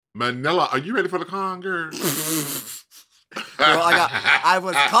Manila, are you ready for the con, girl? Girl, I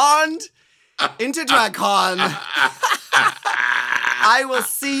was conned into DragCon. I will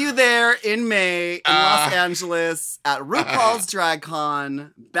see you there in May in Los Angeles at RuPaul's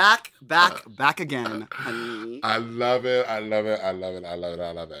DragCon. Back again, honey. I love it.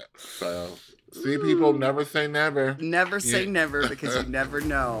 So, see, people, never say never. Never say never, because you never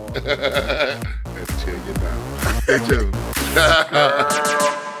know. Until you know. Stay tuned.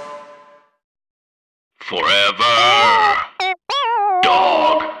 Forever.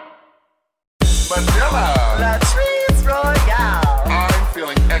 Dog. Manila. Latrice Royale. I'm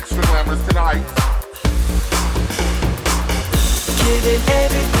feeling extra glamorous tonight. Giving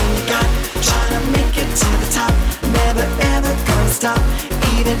everything you got, trying to make it to the top. Never ever gonna stop,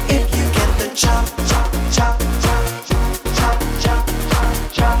 even if you get the chop, chop, chop, chop, chop, chop, chop,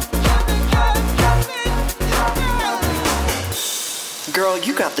 chop. Girl,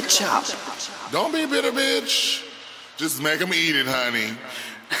 you got the chop. Don't be bitter, bitch. Just make them eat it, honey.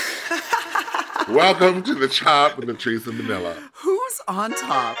 Welcome to the Chop with Latrice and Manila. Who's on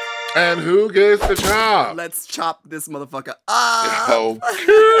top? And who gets the chop? Let's chop this motherfucker up.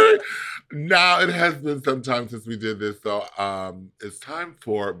 Okay. Now, it has been some time since we did this, so it's time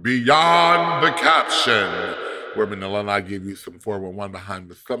for Beyond the Caption, where Manila and I give you some 411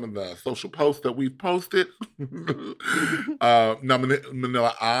 behind some of the social posts that we've posted. Now,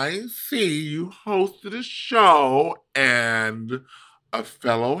 Manila, I see you hosted a show, and a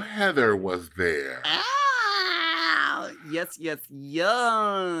fellow Heather was there. Yes.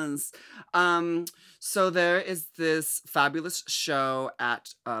 So there is this fabulous show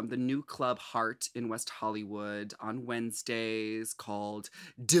at the new club Heart in West Hollywood on Wednesdays called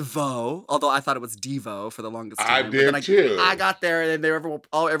Devo. Although I thought it was Devo for the longest time. I did too. I got there and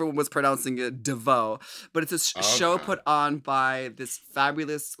everyone was pronouncing it Devo. But it's a show put on by this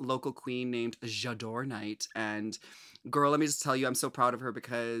fabulous local queen named J'adore Knight. And girl, let me just tell you, I'm so proud of her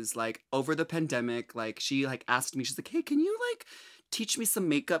because, like, over the pandemic, like, she, like, asked me, she's like, hey, can you, like, teach me some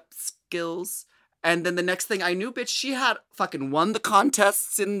makeup skills? And then the next thing I knew, bitch, she had fucking won the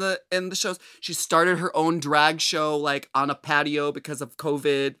contests in the shows. She started her own drag show, like, on a patio because of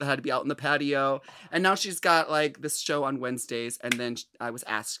COVID. That had to be out in the patio. And now she's got, like, this show on Wednesdays. And then I was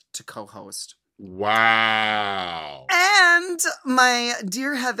asked to co-host. Wow. And my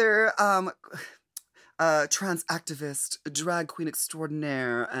dear Heather, trans activist, drag queen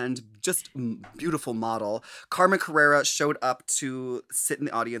extraordinaire, and just beautiful model, Carmen Carrera showed up to sit in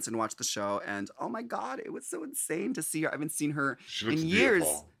the audience and watch the show. And oh my God, it was so insane to see her. I haven't seen her in years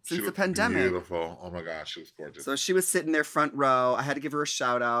since the pandemic. Beautiful. Oh my gosh, she was gorgeous. So she was sitting there front row. I had to give her a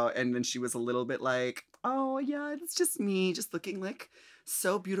shout out. And then she was a little bit like, oh yeah, it's just me, just looking like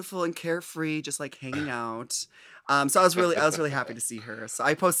so beautiful and carefree, just like hanging out. So I was really happy to see her. So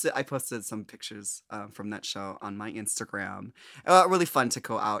I posted some pictures from that show on my Instagram. Really fun to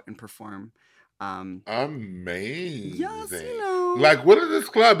go out and perform. Amazing. Yes, you know. Like, what is this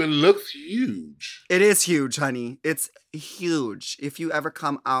club? It looks huge. It is huge, honey. It's huge. If you ever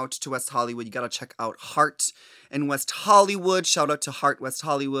come out to West Hollywood, you gotta check out Heart in West Hollywood. Shout out to Heart West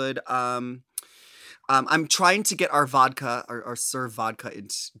Hollywood. I'm trying to get our vodka, our serve vodka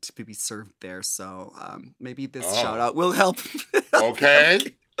to be served there. So maybe this shout out will help.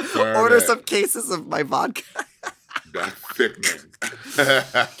 Okay. Order some cases of my vodka. That's sickening.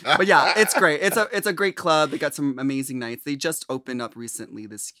 But yeah, it's great. It's a great club. They got some amazing nights. They just opened up recently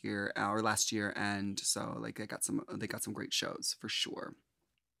this year or last year, and so like they got some great shows for sure.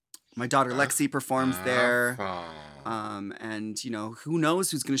 My daughter Lexi performs there. And, you know, who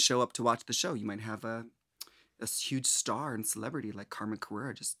knows who's going to show up to watch the show. You might have a huge star and celebrity like Carmen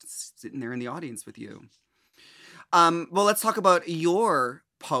Carrera just sitting there in the audience with you. Well, let's talk about your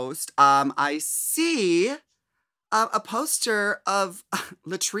post. I see a poster of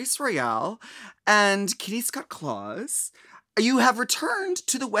Latrice Royale and Kitty Scott Claus. You have returned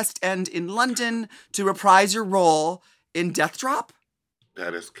to the West End in London to reprise your role in Death Drop?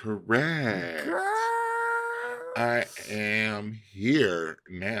 That is correct. Girl. I am here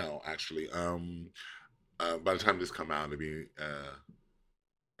now, actually. By the time this come out, it'll be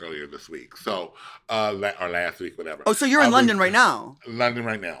earlier this week. So, or last week, whatever. Oh, so you're in London right now? London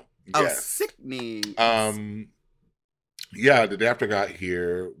right now. Oh, yes. sickening. Yeah, the day after I got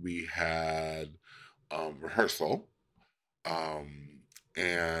here, we had rehearsal.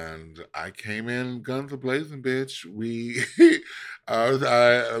 And I came in guns a-blazing, bitch. I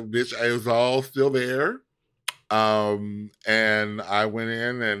was all still there. And I went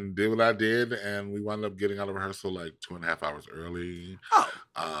in and did what I did, and we wound up getting out of rehearsal like 2.5 hours early. Oh.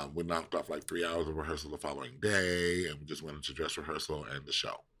 We knocked off like 3 hours of rehearsal the following day, and we just went into dress rehearsal and the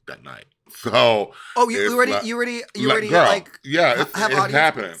show. that night. So Oh, you it's already, like- you already, girl, like, yeah, it's have audience-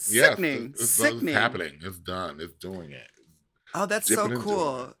 happening. Sickening, Yes, sickening. It's happening. It's done. It's doing it. Oh, that's Dipping so and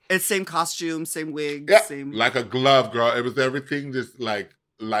cool. doing It's same costume, same wig, Yeah, same. like a glove, girl. It was everything just like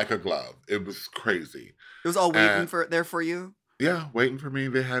a glove. It was crazy. It was all waiting and- for you. Yeah, waiting for me.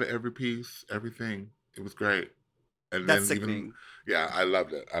 They had every piece, everything. It was great. And That's then sickening. yeah, I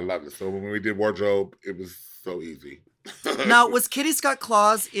loved it. I loved it. So when we did wardrobe, it was so easy. Now, was Kitty Scott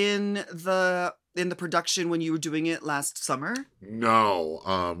Claus in the production when you were doing it last summer? No,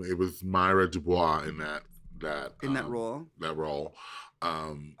 it was Myra Dubois in that Role. That role.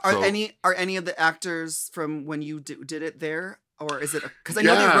 Are So- any of the actors from when you did it there, or is it because I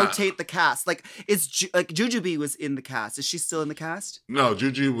know they Yeah. rotate the cast? Like like Jujubee was in the cast. Is she still in the cast? No,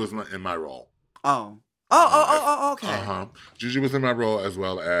 Juju was not in my role. Oh, okay. Uh-huh. Juju was in my role as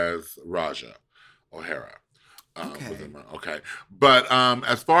well as Raja O'Hara. Okay. Okay. But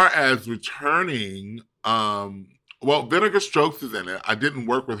as far as returning, well, Vinegar Strokes is in it. I didn't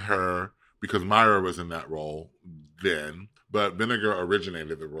work with her because Myra was in that role then, but Vinegar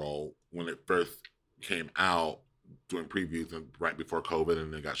originated the role when it first came out doing previews and right before COVID,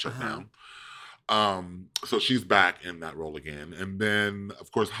 and then got shut down. So she's back in that role again. And then,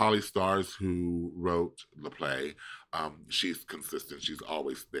 of course, Holly Stars, who wrote the play, she's consistent. She's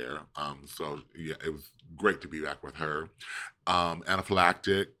always there. So, yeah, it was great to be back with her.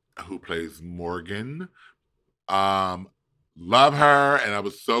 Anaphylactic, who plays Morgan. Love her, and I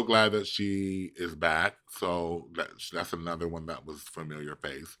was so glad that she is back. So that's another one that was familiar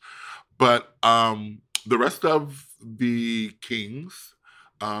face. But the rest of the Kings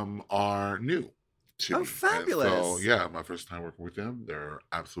are new to Oh, me. fabulous. And so, yeah, my first time working with them. They're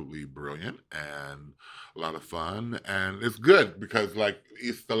absolutely brilliant and a lot of fun. And it's good because, like,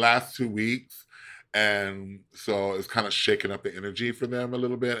 it's the last 2 weeks. And so it's kind of shaking up the energy for them a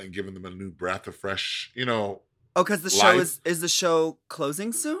little bit and giving them a new breath of fresh, Oh, because the show Life. is the show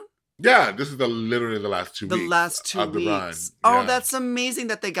closing soon? yeah, this is literally the last 2 The weeks. last 2 of the run. weeks. Oh, Yeah. that's amazing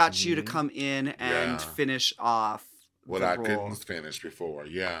that they got you to Mhm. come in and Yeah. finish off What the I role. couldn't finish before.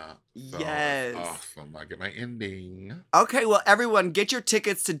 Yeah. So Yes. it's awesome. I get my ending. Okay, well, everyone, get your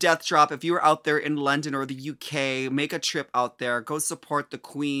tickets to Death Drop. If you are out there in London or the UK, make a trip out there. Go support the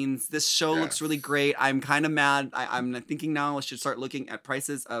Queens. This show looks Yes. really great. I'm kind of mad. I'm thinking now I should start looking at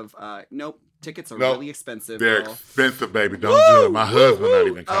prices of, nope, tickets are Nope. really expensive. They're girl. expensive, baby. Don't do it. My husband not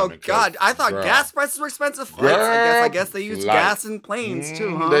even Oh, coming. 'cause, God. I thought girl, gas prices were expensive. Flights. I guess they use Flight. gas in planes,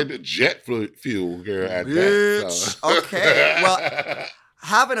 too, huh? They did jet fuel, girl, at that. Bitch. So. Okay, well,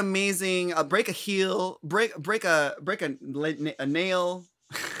 have an amazing, break a heel, break a nail,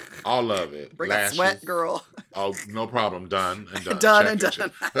 all of it. break Lashes. a sweat, girl. Oh, no problem. Done and done. Done Check and your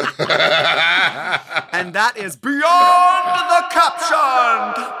done. check. And that is Beyond the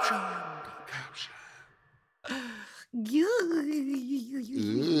Caption.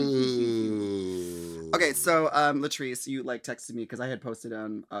 Ooh. Okay, so Latrice, you texted me because I had posted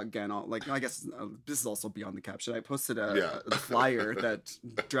on again. I guess this is also beyond the caption. I posted a flyer that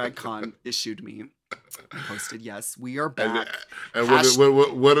DragCon issued me. I posted, yes, we are back. And what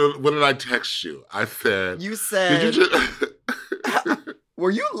did I text you? I said, You said, did you just...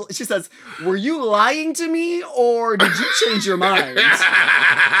 were you? She says, were you lying to me or did you change your mind? Did you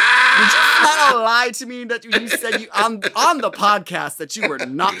flat out lie to me that you said you on the podcast that you were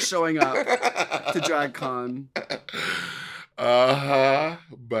not showing up to DragCon?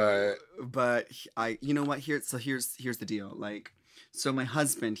 But you know what? Here's the deal. So my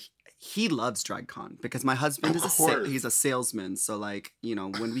husband, he loves DragCon because my husband is he's a salesman. So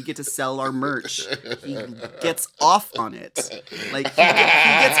when we get to sell our merch, he gets off on it. He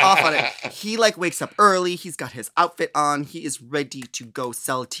gets off on it. He wakes up early. He's got his outfit on. He is ready to go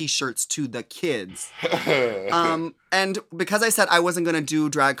sell t-shirts to the kids. And because I said I wasn't gonna do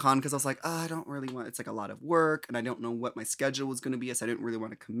DragCon because I was like, I don't really want. It's a lot of work, and I don't know what my schedule was gonna be. So I didn't really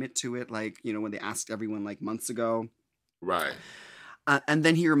want to commit to it. When they asked everyone months ago. Right. And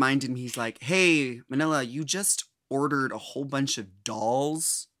then he reminded me, he's like, hey, Manila, you just ordered a whole bunch of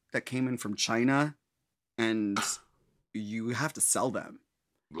dolls that came in from China and you have to sell them.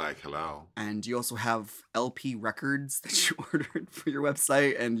 Hello. And you also have LP records that you ordered for your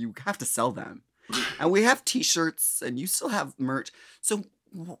website and you have to sell them. And we have t-shirts and you still have merch. So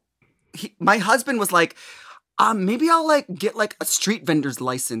my husband was like, maybe I'll get a street vendor's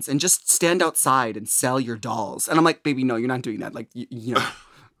license and just stand outside and sell your dolls. And I'm like, baby, no, you're not doing that. You know.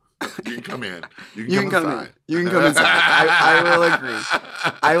 You can come in. You You can come in. inside. You can come inside. I will agree.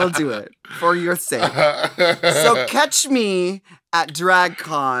 I will do it for your sake. So catch me at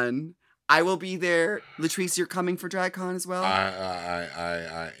DragCon. I will be there. Latrice, you're coming for DragCon as well?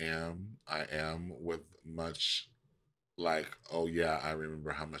 I am with much like, oh yeah, I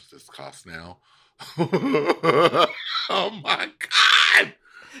remember how much this costs now. Oh my God.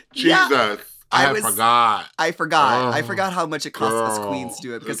 Yeah. Jesus. I forgot. I forgot. I Oh, forgot how much it costs us girl, queens to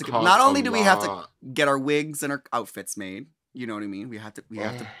do it because it not costs only a do we have to lot. get our wigs and our outfits made, you know what I mean? We have to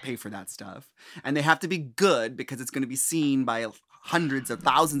pay for that stuff. And they have to be good because it's going to be seen by hundreds of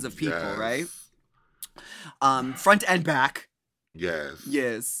thousands of people, right? Front and back. Yes.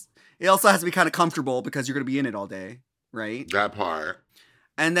 Yes. It also has to be kind of comfortable because you're going to be in it all day, right? That part.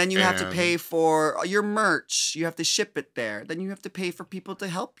 And then you have to And- pay for your merch. You have to ship it there. Then you have to pay for people to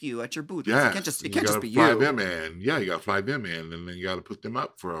help you at your booth. Yes. It can't just be fly you. them in. Yeah, you got to fly them in, and then you got to put them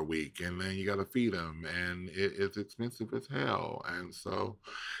up for a week, and then you got to feed them, and it's expensive as hell. And so,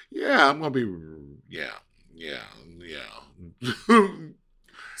 yeah, I'm gonna be, yeah.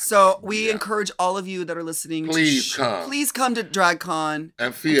 So we Yeah. encourage all of you that are listening Please come. Please come to DragCon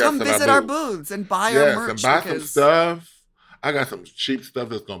And see and us come at visit our our booth. booths and buy our Yes, merch. and buy some because stuff. I got some cheap stuff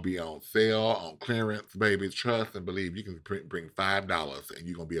that's gonna be on sale, on clearance, baby. Trust and believe. You can bring $5 and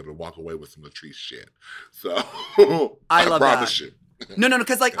you're gonna be able to walk away with some Latrice shit. So I love promise that. you. No,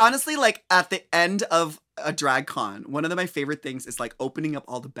 because honestly, at the end of a DragCon, one of my favorite things is opening up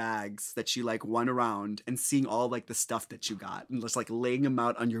all the bags that you won around and seeing all the stuff that you got and just laying them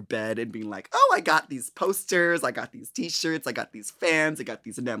out on your bed and being like, oh, I got these posters, I got these t-shirts, I got these fans, I got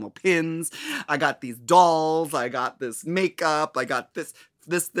these enamel pins, I got these dolls, I got this makeup, I got this,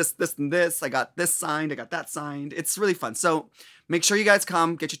 and this, I got this signed, I got that signed. It's really fun. So make sure you guys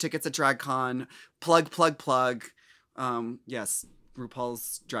come, get your tickets at DragCon, plug. Yes.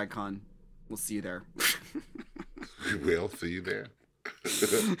 RuPaul's DragCon. We'll see you there. We will see you there.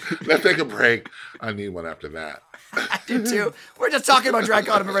 Let's take a break. I need one after that. I do too. We're just talking about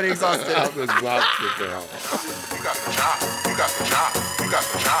DragCon. I'm already exhausted. I'm exhausted, girl. You got the chop, you got the chop, you got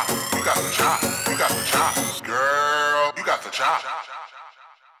the chop, you got the chop, you got the chop. Girl, you got the chop.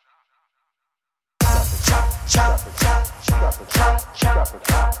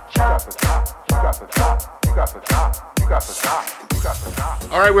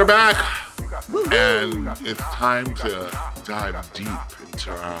 All right, we're back. And it's time to dive deep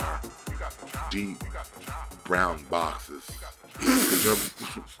into our deep brown boxes. 'Cause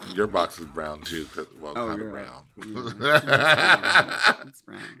your box is brown too, kind of you're brown. It's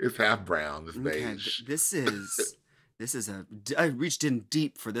brown. It's half brown. It's Okay, beige. this is I reached in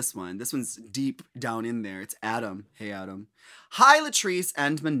deep for this one. This one's deep down in there. It's Adam. Hey, Adam. Hi, Latrice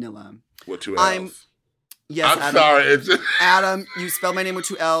and Manila. With 2 L's. Yes, I'm Adam. sorry. It's Adam, you spelled my name with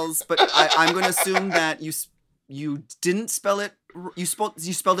 2 L's, but I'm going to assume that you didn't spell it. You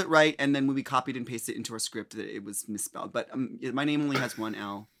spelled it right, and then when we copied and pasted it into our script, that it was misspelled. But my name only has 1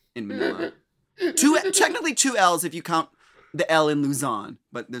 L in Manila. Technically 2 L's if you count the L in Luzon,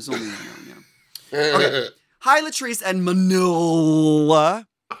 but there's only 1 L. Yeah. Okay. Hi, Latrice and Manila.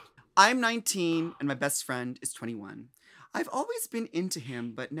 I'm 19, and my best friend is 21. I've always been into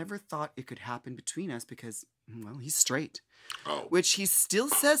him, but never thought it could happen between us because, well, he's straight. Oh. Which he still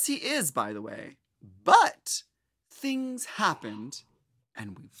says he is, by the way. But things happened,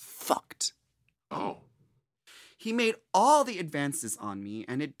 and we fucked. Oh. He made all the advances on me,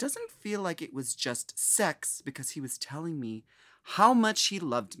 and it doesn't feel like it was just sex because he was telling me how much he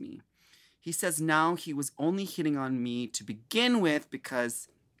loved me. He says now he was only hitting on me to begin with because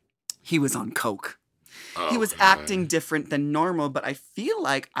he was on coke. He was acting different than normal, but I feel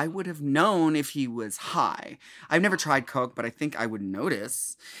like I would have known if he was high. I've never tried coke, but I think I would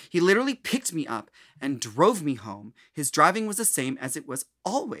notice. He literally picked me up and drove me home. His driving was the same as it was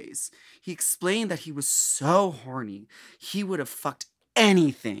always. He explained that he was so horny, he would have fucked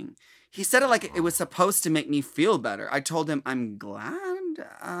anything. He said it like it was supposed to make me feel better. I told him I'm glad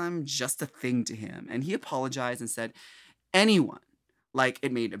I'm just a thing to him. And he apologized and said, anyone. Like,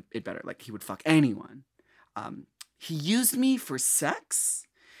 it made it better. Like, he would fuck anyone. He used me for sex.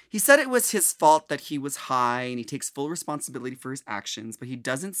 He said it was his fault that he was high and he takes full responsibility for his actions, but he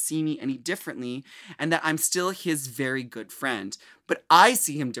doesn't see me any differently and that I'm still his very good friend. But I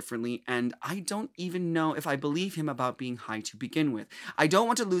see him differently and I don't even know if I believe him about being high to begin with. I don't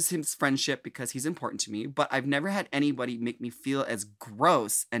want to lose his friendship because he's important to me, but I've never had anybody make me feel as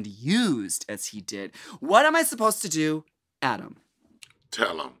gross and used as he did. What am I supposed to do, Adam?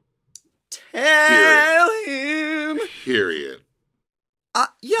 Tell him. Tell him. Period.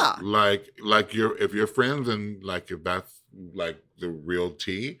 Yeah. Like if you're friends and if that's the real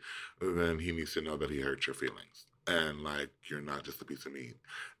tea, then he needs to know that he hurt your feelings and you're not just a piece of meat.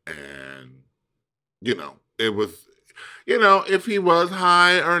 And it was if he was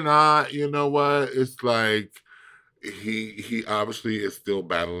high or not, you know what? It's like he obviously is still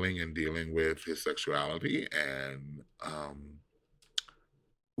battling and dealing with his sexuality, and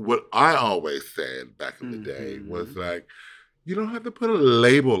what I always said back in the day was like, you don't have to put a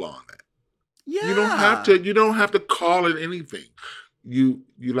label on it. Yeah. You don't have to call it anything. You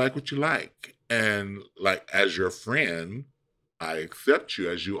like what you like. And like as your friend, I accept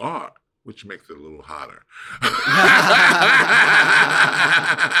you as you are, which makes it a little hotter.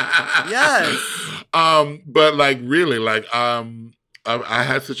 Yes. But like really, like I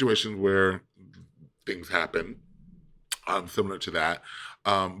had situations where things happen similar to that.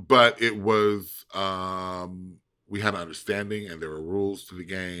 But it was we had an understanding and there were rules to the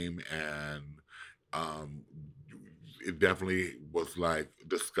game, and it definitely was like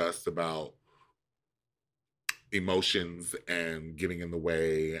discussed about emotions and getting in the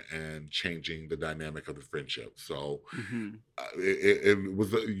way and changing the dynamic of the friendship. So it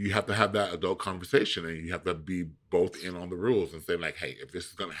was you have to have that adult conversation, and you have to be both in on the rules and say like, hey, if this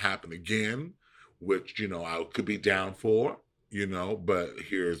is going to happen again, which I could be down for, but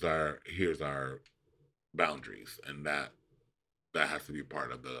here's our boundaries, and that has to be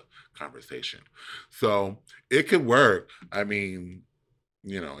part of the conversation. So it could work. I mean,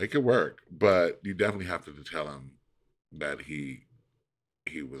 it could work, but you definitely have to tell him that he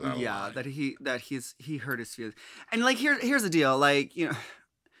was out of line. that he hurt his feelings. And like here's the deal, like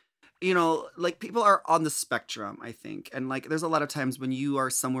like people are on the spectrum, I think, and like there's a lot of times when you are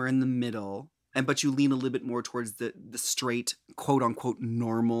somewhere in the middle, but you lean a little bit more towards the straight, quote unquote,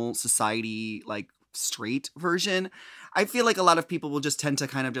 normal society, like straight version. I feel like a lot of people will just tend to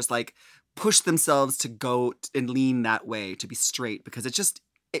kind of just like push themselves to go and lean that way, to be straight, because it just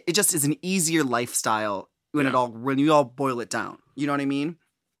is an easier lifestyle when you all boil it down. You know what I mean?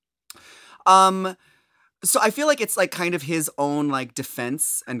 So I feel like it's like kind of his own like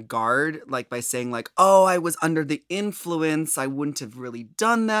defense and guard, like by saying like, oh, I was under the influence. I wouldn't have really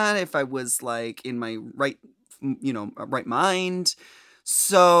done that if I was like in my right mind.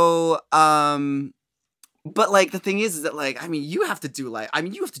 So, but like the thing is that like, I mean, you have to do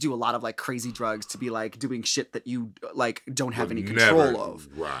a lot of like crazy drugs to be like doing shit that you like don't have any control of.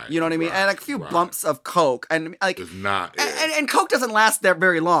 Right. You know what I mean? And like a few bumps of coke, and like it's not and coke doesn't last there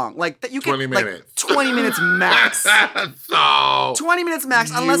very long. Like that you can 20 minutes. Like 20 minutes max. So 20 minutes max,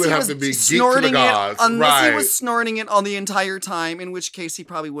 unless he was snorting it. Unless he was snorting it on the entire time, in which case he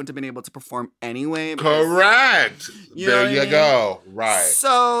probably wouldn't have been able to perform anyway. Correct. There you go. Right.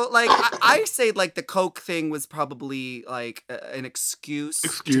 So like I say like the coke thing was probably like an excuse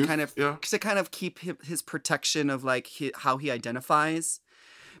to kind of keep his protection of like how he identifies,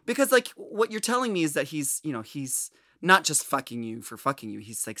 because like what you're telling me is that he's not just fucking you for fucking you.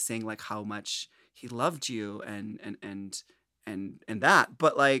 He's like saying like how much he loved you and that,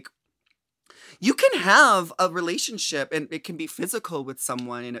 but like you can have a relationship and it can be physical with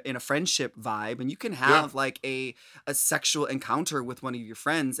someone in a friendship vibe, and you can have like a sexual encounter with one of your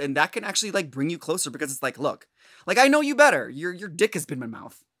friends, and that can actually like bring you closer, because it's like, look, like I know you better. Your dick has been in my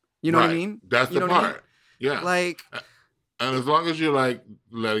mouth. You know what I mean? That's the part. I mean? Yeah. Like, and as long as you're like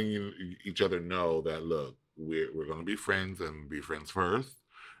letting each other know that, look, we're going to be friends and be friends first,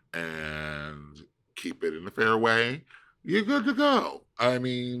 and keep it in a fair way, you're good to go. I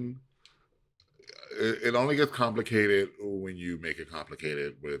mean, it only gets complicated when you make it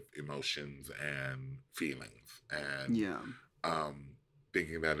complicated with emotions and feelings, and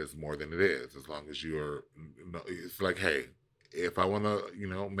thinking that it's more than it is. As long as it's like, hey, if I want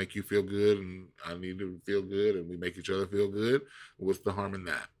to, make you feel good, and I need to feel good, and we make each other feel good, what's the harm in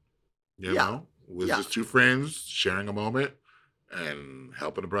that? You know, we're just two friends sharing a moment and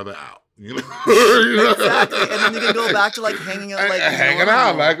helping a brother out. Exactly. And then you can go back to like hanging out, like hanging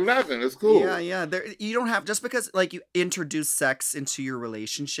out like nothing. It's cool. Yeah. You don't have, just because like you introduce sex into your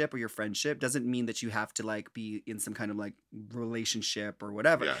relationship or your friendship doesn't mean that you have to like be in some kind of like relationship or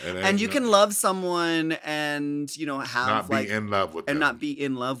whatever. Yeah, and you can love someone and have not be in love with them. And not be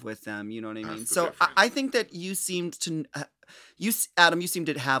in love with them. You know what I mean? So I think that you seemed to. Adam, you seem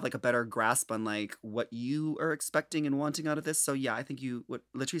to have like a better grasp on like what you are expecting and wanting out of this. So yeah, I think what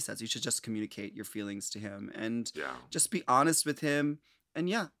Latrice says, you should just communicate your feelings to him and just be honest with him, and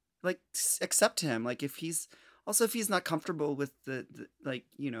like accept him. Like if he's not comfortable with the like,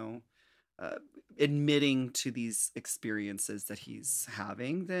 admitting to these experiences that he's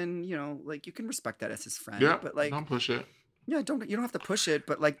having, then, like you can respect that as his friend. Yeah, but like don't push it. Yeah, you don't have to push it,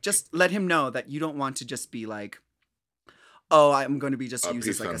 but like just let him know that you don't want to just be like, oh, I'm going to be just A used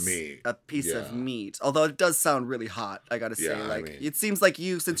as piece like of meat. a piece of Yeah. meat. Although it does sound really hot, I gotta say. Yeah, I Like mean, it seems like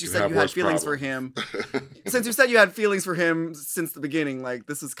you, since you can said have you had worse feelings for problems. him, since you said you had feelings for him since the beginning, like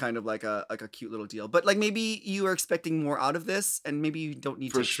this is kind of like a cute little deal. But like maybe you are expecting more out of this, and maybe you don't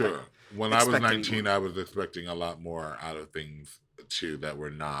need For to expect sure. When I was expect 19, anymore. I was expecting a lot more out of things too that were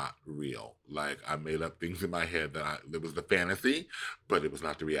not real. Like I made up things in my head that was the fantasy, but it was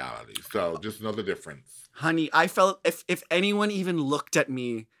not the reality. So just know the difference. Honey, I felt if anyone even looked at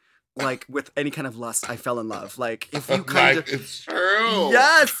me like with any kind of lust, I fell in love. Like if you kind Like of it's true.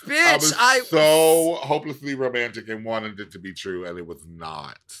 yes, I bitch, was I so hopelessly romantic and wanted it to be true, and it was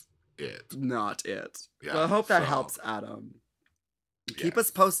not it. not it. Yeah. Well, I hope that so, helps, Adam. Keep yes.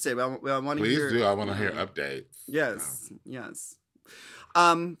 us posted. I want to Please hear. do. I want to hear Yeah. updates. Yes, yes.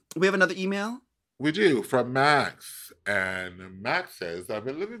 We have another email. We do, from Max. And Max says, I've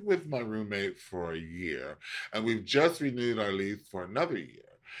been living with my roommate for a year, and we've just renewed our lease for another year.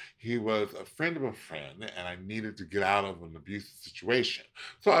 He was a friend of a friend, and I needed to get out of an abusive situation.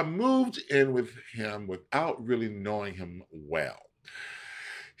 So I moved in with him without really knowing him well.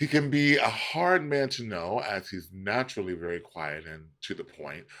 He can be a hard man to know, as he's naturally very quiet and to the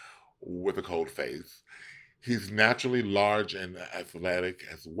point with a cold face. He's naturally large and athletic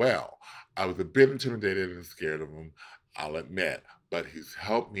as well. I was a bit intimidated and scared of him, I'll admit, but he's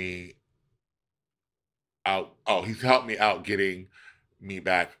helped me out. Oh, he's helped me out getting me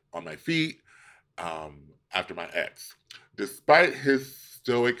back on my feet after my ex. Despite his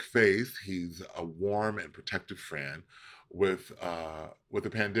stoic face, he's a warm and protective friend. With the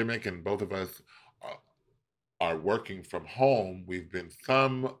pandemic and both of us are working from home, we've been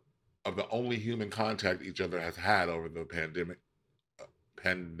some of the only human contact each other has had over the pandemic.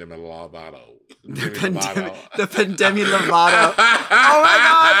 Pandemic Lovato. The Pandemic Lovato. Oh my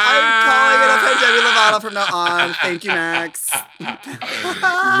god, I'm calling it a Pandemic Lovato from now on. Thank you, Max.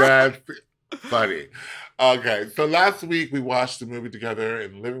 That's funny. Okay, so last week we watched the movie together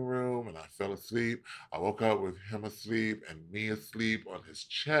in the living room and I fell asleep. I woke up with him asleep and me asleep on his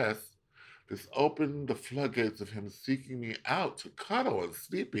chest. This opened the floodgates of him seeking me out to cuddle and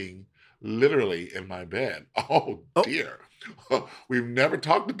sleeping literally in my bed. Oh Oh. dear. We've never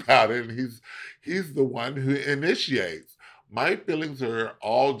talked about it, and he's the one who initiates. My feelings are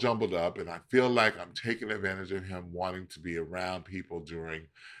all jumbled up, and I feel like I'm taking advantage of him wanting to be around people during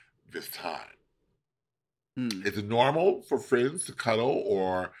this time. Is it normal for friends to cuddle,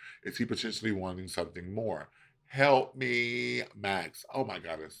 or is he potentially wanting something more? Help me, Max. Oh my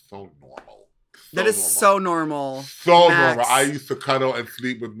God, it's so normal. That is so normal. So Max. normal. I used to cuddle and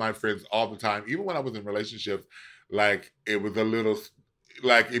sleep with my friends all the time. Even when I was in relationships, like it was a little,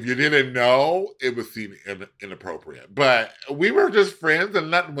 like if you didn't know, it was seen inappropriate. But we were just friends and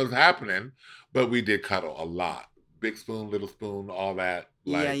nothing was happening. But we did cuddle a lot. Big spoon, little spoon, all that.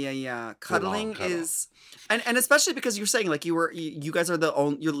 Like, Yeah. Cuddling cuddle. is, and especially because you're saying like you guys are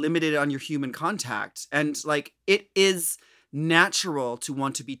you're limited on your human contact, and like it is natural to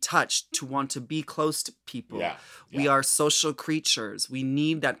want to be touched, to want to be close to people. Yeah. We are social creatures. We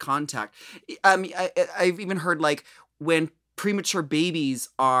need that contact. I mean, I've even heard like when premature babies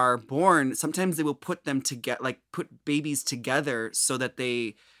are born, sometimes they will put them together, like put babies together so that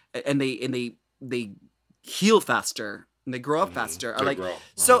they heal faster and they grow up faster. They Like grow.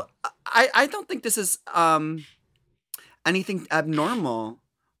 so, I don't think this is anything abnormal.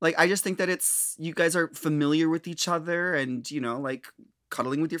 Like, I just think that it's, you guys are familiar with each other and, you know, like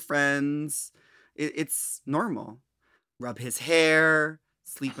cuddling with your friends. It's normal. Rub his hair,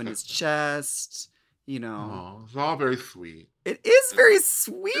 sleep on his chest, you know. Oh, it's all very sweet. It is very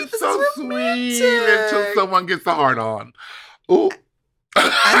sweet. It's This so is sweet romantic. until someone gets the heart on. Ooh.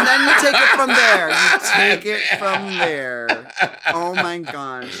 And then you take it from there. You take it from there. Oh my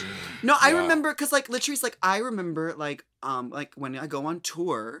gosh. No, I remember, because like literally it's like I remember like when I go on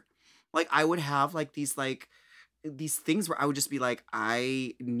tour, like I would have like these things where I would just be like,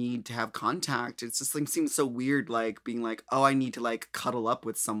 I need to have contact. It's just like seems so weird, like being like, oh, I need to like cuddle up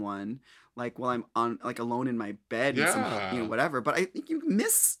with someone like while I'm on like alone in my bed and some, you know, whatever. But I think you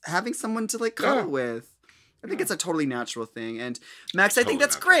miss having someone to like cuddle with. I think it's a totally natural thing. And Max, I think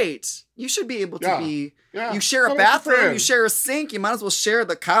that's great. You should be able to be, you share a bathroom, you share a sink, you might as well share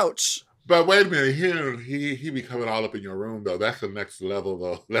the couch. But wait a minute, he be coming all up in your room though. That's the next level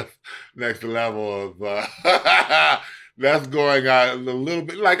though. That's next level of that's going out a little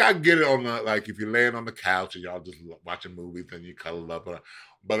bit. Like I get it on the, like if you're laying on the couch and y'all just watching movies and you cuddle up.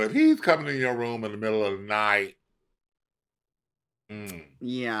 But if he's coming in your room in the middle of the night,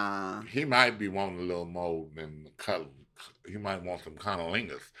 yeah, he might be wanting a little more than he might want some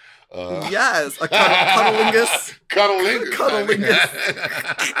conolingus. Yes, a cuddlingus. Cuddlingus.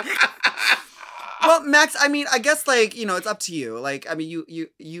 Cuddlingus. Well, Max, I mean, I guess like, you know, it's up to you. Like, I mean,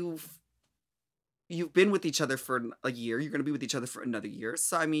 you've been with each other for a year. You're going to be with each other for another year.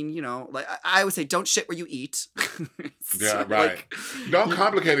 So, I mean, you know, like I would say, don't shit where you eat. Yeah, right. Don't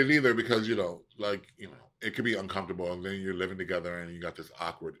complicate it either, because, you know, like, you know, it could be uncomfortable, and then you're living together and you got this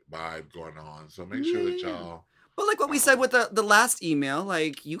awkward vibe going on. So make sure that y'all. But like what we said with the last email,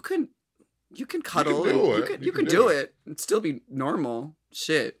 like you can cuddle. You can do it and still be normal.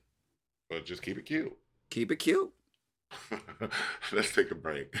 Shit. But just keep it cute. Keep it cute. Let's take a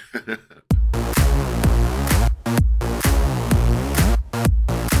break.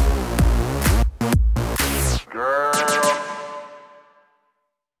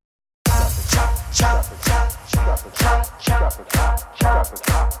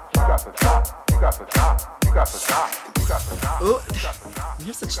 Oh, we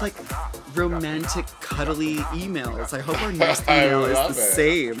have such like romantic, cuddly emails. I hope our next email is the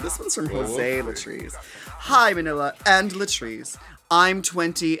same. This one's from Jose Latrice. Hi, Manila and Latrice. I'm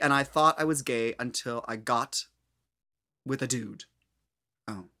 20 and I thought I was gay until I got with a dude.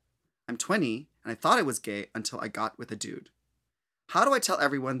 Oh, I'm 20 and I thought I was gay until I got with a dude. How do I tell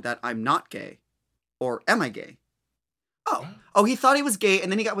everyone that I'm not gay? Or am I gay? Oh, he thought he was gay, and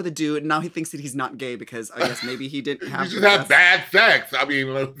then he got with a dude, and now he thinks that he's not gay because I guess maybe he didn't have. You just have bad sex. I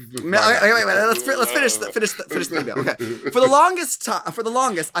mean, wait. Let's finish the email. Okay. For the longest,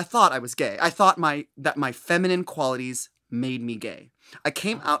 I thought I was gay. I thought that my feminine qualities made me gay. I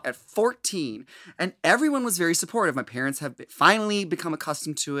came out at 14, and everyone was very supportive. My parents have finally become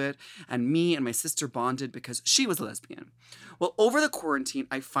accustomed to it, and me and my sister bonded because she was a lesbian. Well, over the quarantine,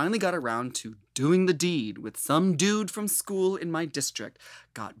 I finally got around to doing the deed with some dude from school in my district.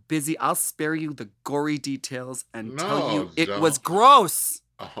 Got busy. I'll spare you the gory details and tell you it was gross.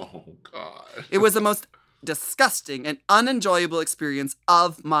 Oh, God. It was the most disgusting and unenjoyable experience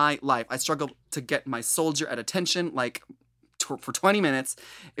of my life. I struggled to get my soldier at attention, like for 20 minutes.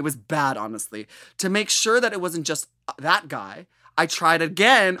 It was bad, honestly. To make sure that it wasn't just that guy, I tried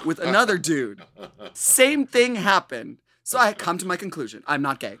again with another dude. Same thing happened. So I come to my conclusion. I'm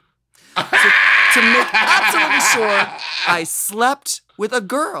not gay. So to make absolutely sure, I slept with a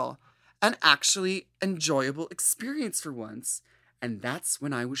girl. An actually enjoyable experience for once. And that's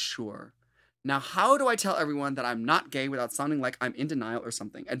when I was sure. Now, how do I tell everyone that I'm not gay without sounding like I'm in denial or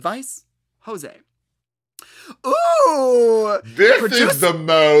something? Advice? Jose. Ooh! This is the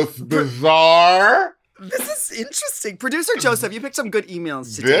most bizarre. This is interesting. Producer Joseph, you picked some good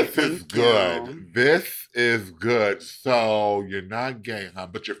emails today. This is good. This is good. So you're not gay, huh?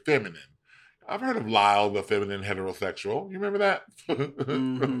 But you're feminine. I've heard of Lyle, the feminine heterosexual. You remember that?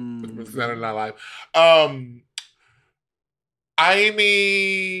 From Saturday Night Live. I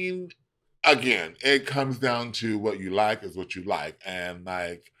mean, again, it comes down to what you like is what you like. And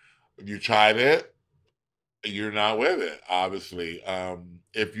like, you tried it, you're not with it, obviously.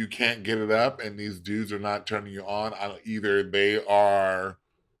 If you can't get it up and these dudes are not turning you on, either they are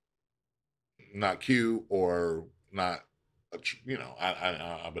not cute or not, you know,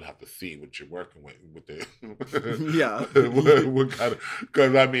 I would have to see what you're working with the yeah. what kind of,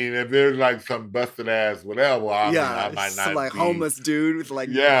 because I mean, if there's like some busted ass whatever, I mean, I might not some like be, homeless dude with like,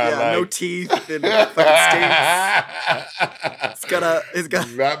 like, no teeth and fucking stinks. He's got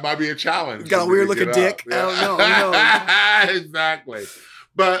that might be a challenge. He's got a weird looking dick. Yeah. I don't know. Who knows? Exactly.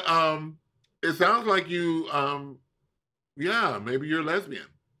 But it sounds like you maybe you're lesbian.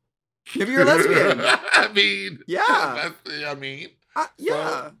 Maybe you're a lesbian. I mean, yeah.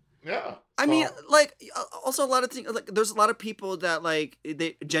 yeah. Yeah. I mean, like, also a lot of things, like, there's a lot of people that, like,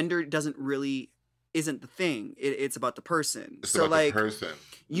 gender isn't the thing. It's about the person. It's so, about like, the person.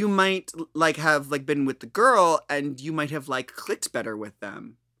 You might, like, have, like, been with the girl, and you might have, like, clicked better with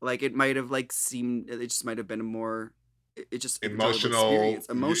them. Like, it might have, like, it just might have been a more, it just emotional.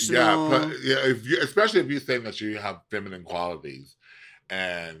 Emotional. Yeah, especially if you're saying that you have feminine qualities,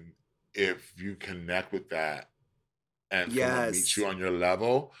 and if you connect with that and someone meets you on your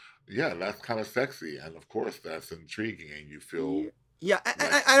level, that's kind of sexy, and of course that's intriguing, and you feel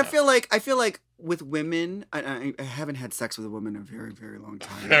I feel like with women, I haven't had sex with a woman in a very, very long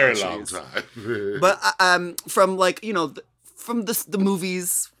time. Very long time. But from like, you know, from the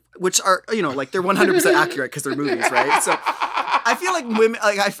movies, which are, you know, like they're 100% accurate because they're movies, right? So I feel like women,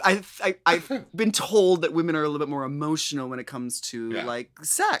 like I've been told that women are a little bit more emotional when it comes to like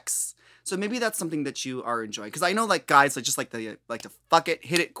sex. So maybe that's something that you are enjoying. Because I know like guys like just like to fuck it,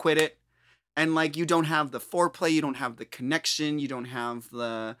 hit it, quit it. And like you don't have the foreplay, you don't have the connection, you don't have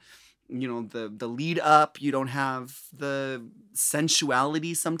the the lead up. You don't have the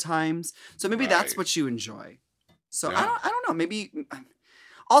sensuality sometimes. So maybe that's Right. what you enjoy. So Yeah. I don't know. Maybe.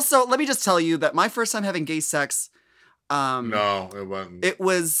 Also, let me just tell you that my first time having gay sex, No, it wasn't. it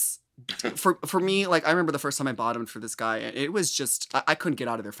was for me. Like, I remember the first time I bottomed for this guy, and it was just I couldn't get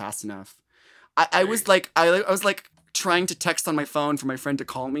out of there fast enough. I was like I was like trying to text on my phone for my friend to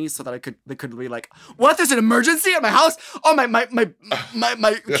call me so that they could be like, what? There's an emergency at my house. Oh, my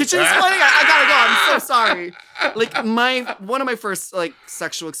kitchen's flooding. I gotta go. I'm so sorry. Like one of my first like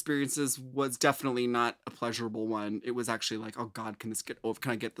sexual experiences was definitely not a pleasurable one. It was actually like, oh God, can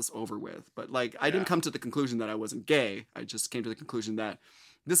I get this over with? But like I didn't come to the conclusion that I wasn't gay. I just came to the conclusion that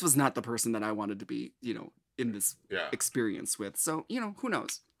this was not the person that I wanted to be, in this experience with. So, who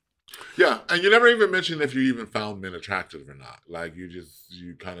knows? Yeah, and you never even mentioned if you even found men attractive or not. Like you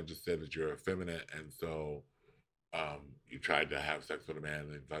kind of just said that you're effeminate, and so you tried to have sex with a man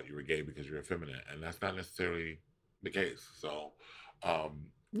and thought you were gay because you're effeminate, and that's not necessarily the case. So,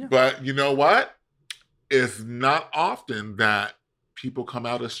 but you know what? It's not often that people come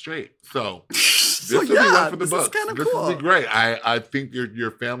out as straight. So this will be one for the books. This will be great. I think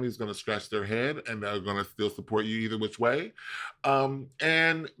your family is going to scratch their head and they're going to still support you either which way.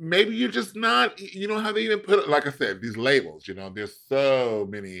 And maybe you're just not, how they even put it, like I said, these labels, there's so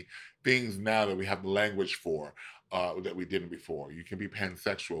many things now that we have the language for that we didn't before. You can be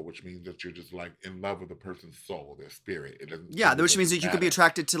pansexual, which means that you're just like in love with a person's soul, their spirit. Which means that you could be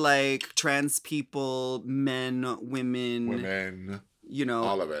attracted to like trans people, men, women,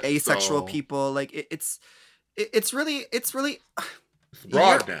 all of it. Asexual people. Like it's really it's broad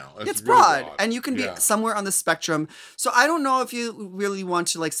now. It's really broad, and you can be somewhere on the spectrum. So I don't know if you really want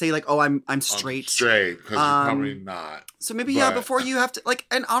to like say like, oh, I'm straight. Straight, because you're probably not. So maybe before you have to like,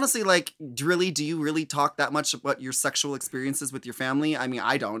 and honestly, like, do you really talk that much about your sexual experiences with your family? I mean,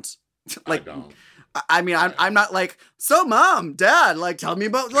 I don't. Like, I don't. I mean, I'm not like, so mom, dad, like, tell me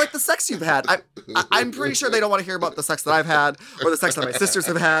about like the sex you've had. I'm pretty sure they don't want to hear about the sex that I've had or the sex that my sisters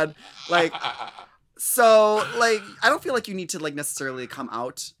have had. Like, so like, I don't feel like you need to like necessarily come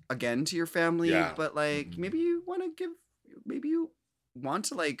out again to your family, but like, maybe you want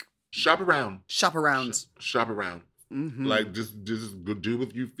to like shop around. Shop around. Mm-hmm. Like just do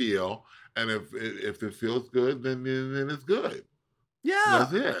what you feel, and if it feels good, then it's good. Yeah.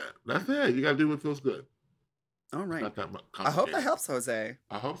 That's it. You gotta do what feels good. All right. I hope that helps, Jose.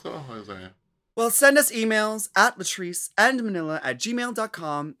 I hope so, Jose. Well, send us emails at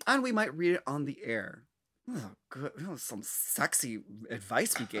latriceandmanila@gmail.com, and we might read it on the air. Oh, good. That was some sexy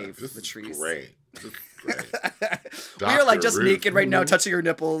advice we gave, Latrice. Great. This is great. We are like just naked right now, touching your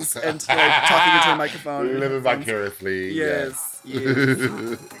nipples and like talking into a microphone. Living vicariously. Yes.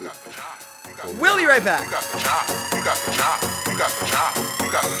 We'll be right back. You got the chop. You got the chop. You got the chop.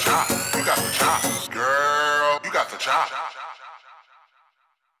 You got the chop. You got the chop. Girl, you got the chop.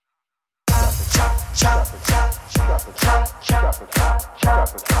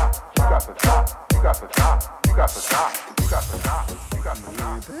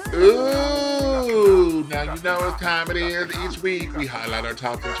 Ooh, now you know what time it is. Each week we highlight our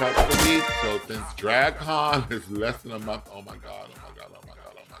tops and chops of the week. So since DragCon is less than a month, oh my god.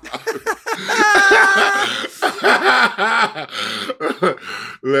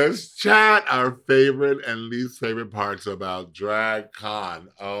 Let's chat our favorite and least favorite parts about DragCon.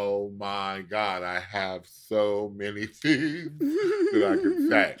 Oh my God, I have so many things that I can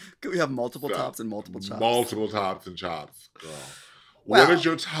say. We have multiple tops and multiple chops. Multiple tops and chops, girl. What is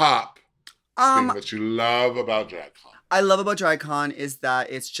your top thing that you love about DragCon? I love about DragCon is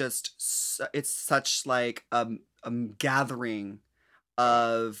that it's such like a gathering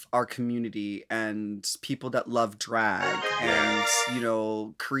of our community and people that love drag and,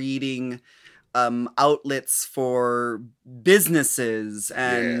 creating outlets for businesses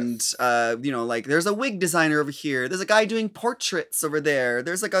and, like there's a wig designer over here. There's a guy doing portraits over there.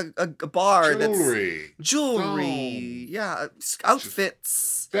 There's like a bar Jewelry. Jewelry. Yeah.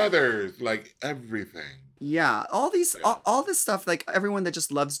 Outfits. Feathers. Like everything. Yeah, all this stuff, like everyone that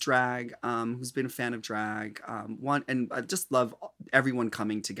just loves drag, who's been a fan of drag, and I just love everyone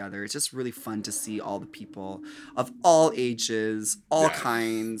coming together. It's just really fun to see all the people of all ages, all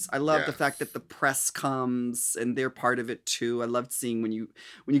kinds. I love the fact that the press comes and they're part of it too. I loved seeing when you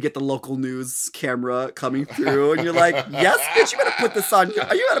get the local news camera coming through and you're like, yes, bitch, you better put this on.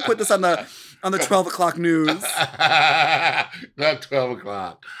 You gotta put this on the 12 o'clock news. Not 12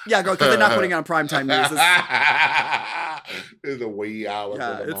 o'clock. Yeah, girl, because they're not putting it on primetime news. It's a wee hour.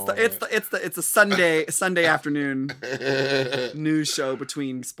 Yeah, it's a Sunday afternoon news show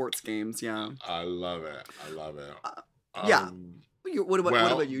between sports games. Yeah, I love it. What about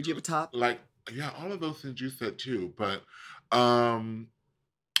Well, you? Do you have a top? like, yeah, all of those things you said too. But um,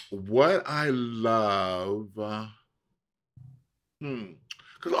 what I love,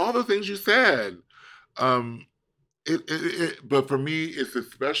 because all the things you said, um, but for me, it's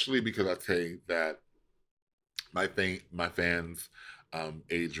especially because I say that my fans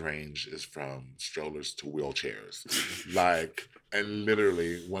age range is from strollers to wheelchairs. Like, and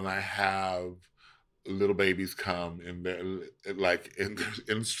literally when I have little babies come in their like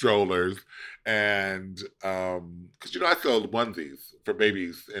in strollers, and because I sell onesies for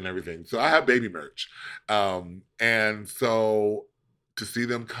babies and everything, so I have baby merch, and so to see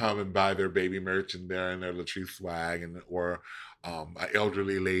them come and buy their baby merch and they're in their Latrice swag, and or an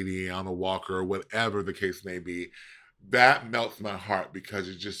elderly lady on a walker or whatever the case may be, that melts my heart because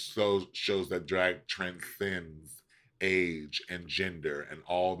it just so shows that drag transcends age and gender and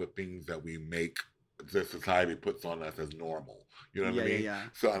all the things that we make the society puts on us as normal. You know what I mean? Yeah.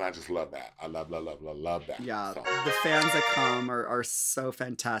 So, and I just love that. I love that. Yeah, So. the fans that come are so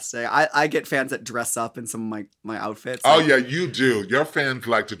fantastic. I get fans that dress up in some of my outfits. Oh, yeah, you do. Your fans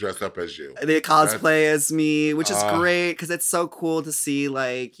like to dress up as you. They cosplay as me, which is great because it's so cool to see,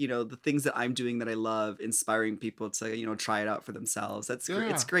 like, the things that I'm doing that I love, inspiring people to, try it out for themselves. It's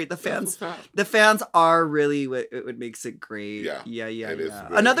great. The fans are really what makes it great. Yeah. Really,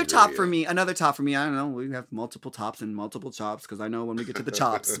 Another top really for me. I don't know. We have multiple tops and multiple chops because I know when we get to the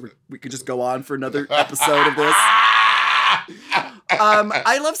chops, we could just go on for another episode of this.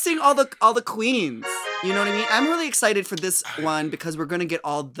 I love seeing all the queens. You know what I mean? I'm really excited for this one because we're going to get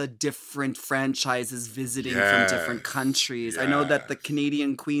all the different franchises visiting from different countries. I know that the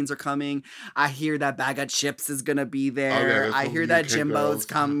Canadian queens are coming. I hear that Bag of Chips is going to be there. I hear that Jimbo's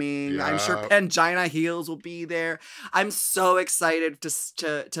coming. Yeah. I'm sure Pangina Heels will be there. I'm so excited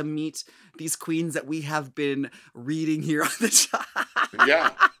to meet these queens that we have been reading here on the show.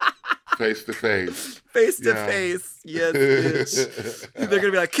 Yeah. Face to face. Face to face. Yes, bitch. They're going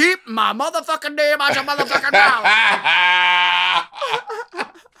to be like, keep my motherfucking name out your motherfucking mouth.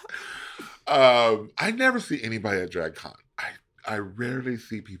 I never see anybody at DragCon. I rarely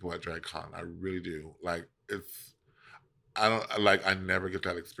see people at DragCon. I really do. Like, I never get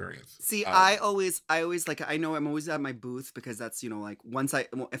that experience. See, I always like, I know I'm always at my booth because that's, like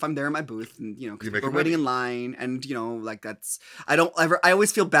if I'm there in my booth and, because we're waiting in line and, like I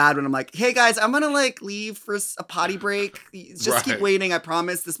always feel bad when I'm like, hey guys, I'm going to like leave for a potty break. Just keep waiting. I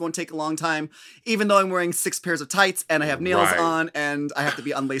promise this won't take a long time, even though I'm wearing 6 pairs of tights and I have nails on and I have to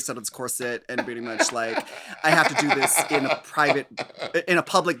be unlaced out of this corset and pretty much like I have to do this in a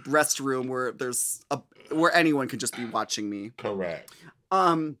public restroom where anyone can just be watching me. Correct.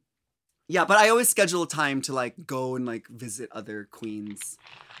 Yeah, but I always schedule a time to like go and like visit other queens.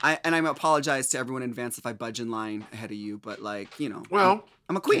 I apologize to everyone in advance if I budge in line ahead of you, but like, well,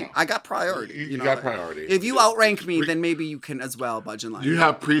 I'm a queen. I got priority. You got priority. If you outrank me, then maybe you can as well budge in line. You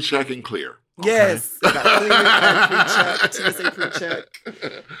have pre-check and clear. Okay. Yes. I got clear, pre-check, TSA pre-check.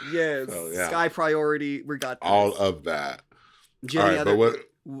 Yes. So, Sky priority. We got this. All of that. Do you have any other...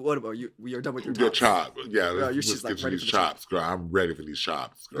 What about you? You're done with your chops. Your chop. Yeah, let's get these chops, girl. I'm ready for these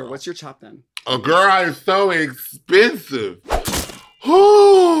chops, girl. What's your chop then? Oh, girl, it's so expensive.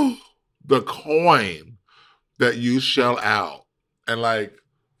 Whoo! The coin that you shell out. And like...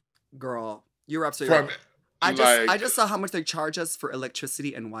 Girl, you're absolutely right. I just saw how much they charge us for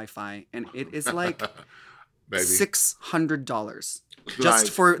electricity and Wi-Fi, and it is like $600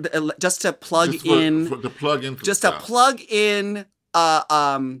 just to plug in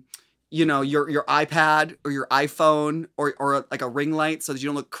your iPad or your iPhone or like a ring light so that you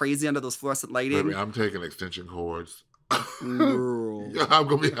don't look crazy under those fluorescent lighting. Baby, I'm taking extension cords. Girl. I'm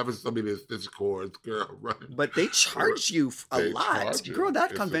gonna be having some of these extension cords, girl. Running. But they charge you a lot, girl.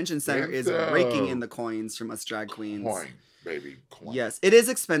 That convention center is raking in the coins from us drag queens. Coin, baby, coin. Yes, it is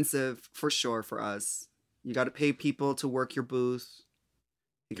expensive for sure for us. You got to pay people to work your booth.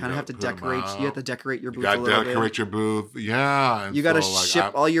 You kind of have to decorate. You have to decorate your booth. You got to decorate your booth. Yeah. And you got to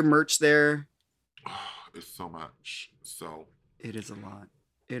ship all your merch there. Oh, it's so much. So. It is a lot.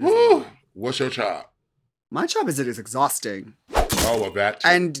 It is a lot. What's your job? My job is exhausting. Oh, well, that too.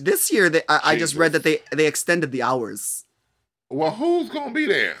 And this year, I just read that they extended the hours. Well, who's gonna be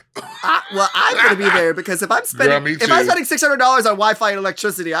there? I'm gonna be there because if I'm spending $600 on Wi-Fi and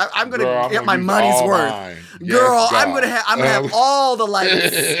electricity, I'm gonna get my money's worth. Girl, I'm gonna have all the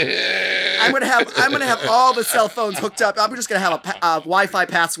lights. I'm gonna have all the cell phones hooked up. I'm just gonna have a Wi-Fi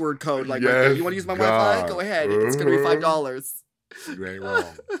password code. Like, right, you want to use my Wi-Fi? Go ahead. It's gonna be $5. You ain't wrong.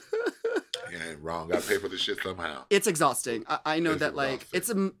 You ain't wrong. Gotta pay for this shit somehow. It's exhausting. I know that, like,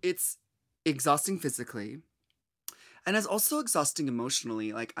 it's exhausting physically. And it's also exhausting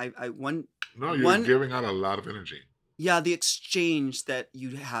emotionally. Like I one No, you're one giving out a lot of energy. yeah, the exchange that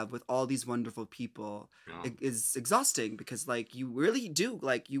you have with all these wonderful people Yeah. is exhausting because like you really do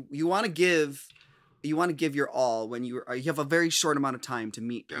like you want to give your all when you have a very short amount of time to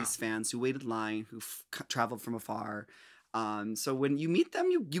meet Yeah. these fans who waited in line, who traveled from afar. So when you meet them,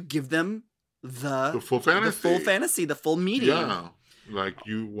 you give them The full fantasy. the full meeting. Yeah. Like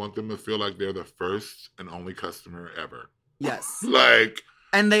you want them to feel like they're the first and only customer ever. Yes. Like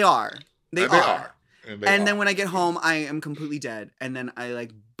And they are. They are. And then when I get home, I am completely dead. And then I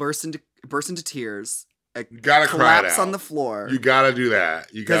like burst into tears. I you gotta cry it collapse out. on the floor. You gotta do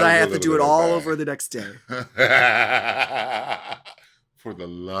that. You Because gotta I have a to do it little all bit of over the next day. that. For the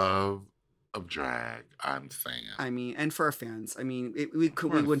love of drag, I'm saying. I mean, and for our fans. I mean, we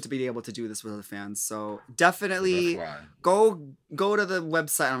course. wouldn't be able to do this with our fans. So So definitely that's why. go to the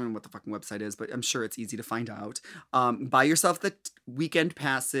website. I don't know what the fucking website is, but I'm sure it's easy to find out. Buy yourself the weekend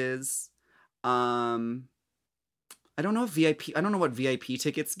passes. I don't know what VIP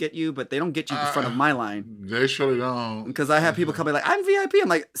tickets get you, but they don't get you in front of my line. They surely don't. Because I have people coming like, I'm VIP. I'm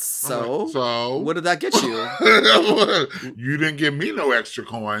like, so? So What did that get you? You didn't give me no extra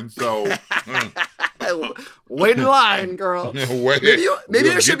coins, so Wait in line, girl. Wait. Maybe We'll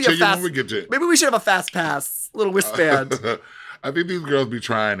there should get be a to you when fast. we get to it. Maybe we should have a fast pass, little wristband. I think these girls be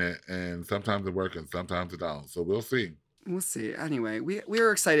trying it, and sometimes it works, and sometimes it don't. So we'll see. We'll see. Anyway,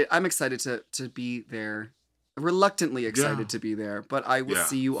 we're excited. I'm excited to be there. Reluctantly excited Yeah. to be there, but I will Yeah,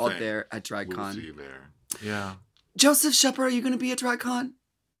 see you all same. there at DragCon. We'll see you there. Yeah. Joseph Shepard, are you going to be at DragCon?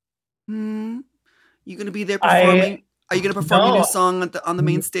 You going to be there performing? Are you going to perform your No. new song on the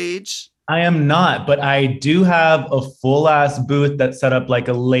main stage? I am not, but I do have a full ass booth that's set up like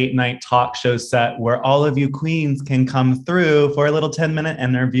a late night talk show set where all of you queens can come through for a little 10-minute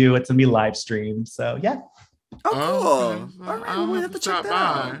interview. It's gonna be live streamed. So yeah. Oh, cool. Okay. All right, I'll we'll have to check stop that by.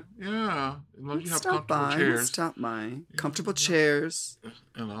 out. Yeah. As long as you have Stop comfortable by. chairs. Stop by. Yeah. Comfortable chairs.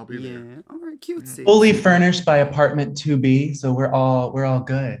 And I'll be Yeah. there. All right, cutesy. Fully furnished by apartment 2B. So we're all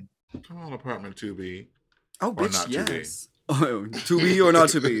good. Come on, apartment 2B. Oh, Or bitch, not to be. yes. Oh, to be or not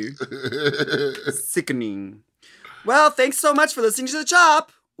to be. Sickening. Well, thanks so much for listening to The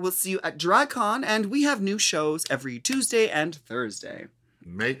Chop. We'll see you at DragCon, and we have new shows every Tuesday and Thursday.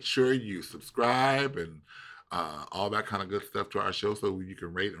 Make sure you subscribe and all that kind of good stuff to our show so you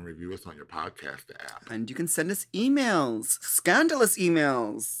can rate and review us on your podcast app. And you can send us emails, scandalous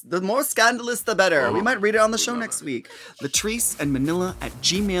emails. The more scandalous, the better. Oh, we might read it on the show love next it. week.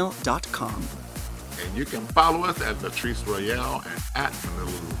 latriceandmanila@gmail.com. And you can follow us at Latrice Royale and at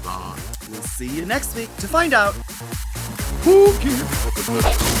Manila Luzon. We'll see you next week to find out. Who gives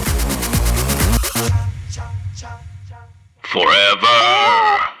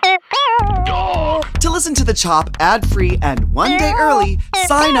Forever. Dog. To listen to The Chop ad-free and one day early,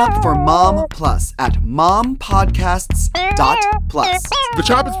 sign up for Mom Plus at mompodcasts.plus. The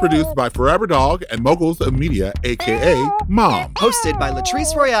Chop is produced by Forever Dog and Moguls of Media, aka Mom. Hosted by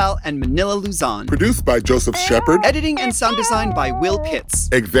Latrice Royale and Manila Luzon. Produced by Joseph Shepard. Editing and sound design by Will Pitts.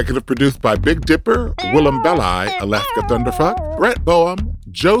 Executive produced by Big Dipper, Willem Belli, Alaska Thunderfuck, Brett Boehm,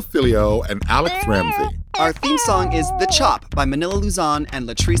 Joe Cilio, and Alex Ramsey. Our theme song is The Chop by Manila Luzon and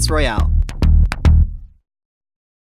Latrice Royale.